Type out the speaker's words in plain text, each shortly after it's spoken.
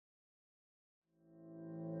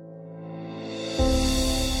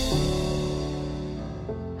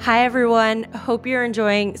Hi, everyone. Hope you're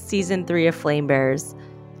enjoying season 3 of Flame Bearers.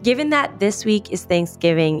 Given that this week is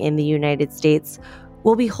Thanksgiving in the United States,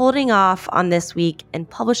 we'll be holding off on this week and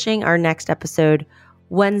publishing our next episode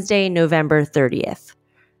Wednesday, November 30th.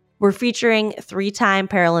 We're featuring 3-time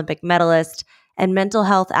Paralympic medalist and mental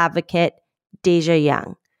health advocate Deja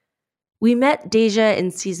Young. We met Deja in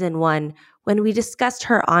season 1 when we discussed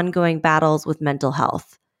her ongoing battles with mental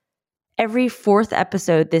health. Every 4th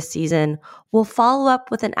episode this season, we'll follow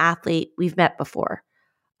up with an athlete we've met before,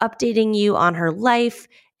 updating you on her life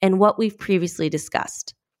and what we've previously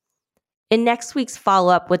discussed. In next week's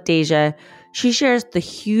follow-up with Deja, she shares the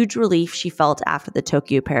huge relief she felt after the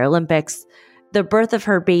Tokyo Paralympics, the birth of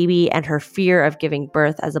her baby and her fear of giving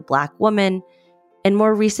birth as a Black woman, and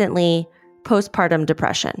more recently, postpartum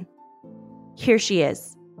depression. Here she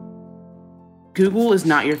is. Google is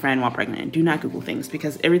not your friend while pregnant. Do not Google things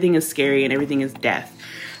because everything is scary and everything is death.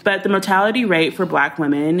 But the mortality rate for Black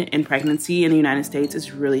women in pregnancy in the United States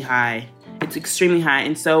is really high. It's extremely high.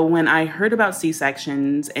 And so when I heard about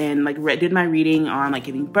C-sections and did my reading on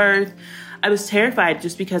giving birth, I was terrified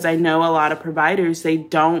just because I know a lot of providers, they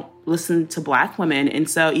don't listen to Black women. And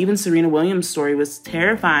so even Serena Williams' story was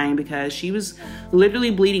terrifying because she was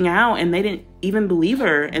literally bleeding out and they didn't even believe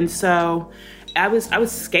her. And so I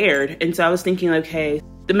was scared. And so I was thinking, okay,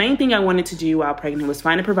 the main thing I wanted to do while pregnant was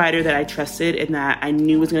find a provider that I trusted and that I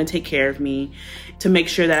knew was going to take care of me, to make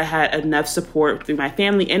sure that I had enough support through my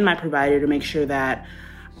family and my provider to make sure that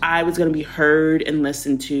I was going to be heard and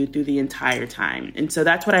listened to through the entire time. And so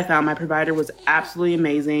that's what I found. My provider was absolutely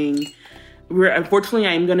amazing. Unfortunately,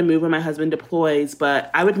 I am going to move when my husband deploys, but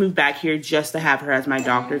I would move back here just to have her as my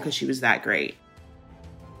doctor because she was that great.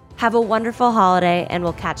 Have a wonderful holiday, and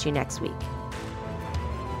we'll catch you next week.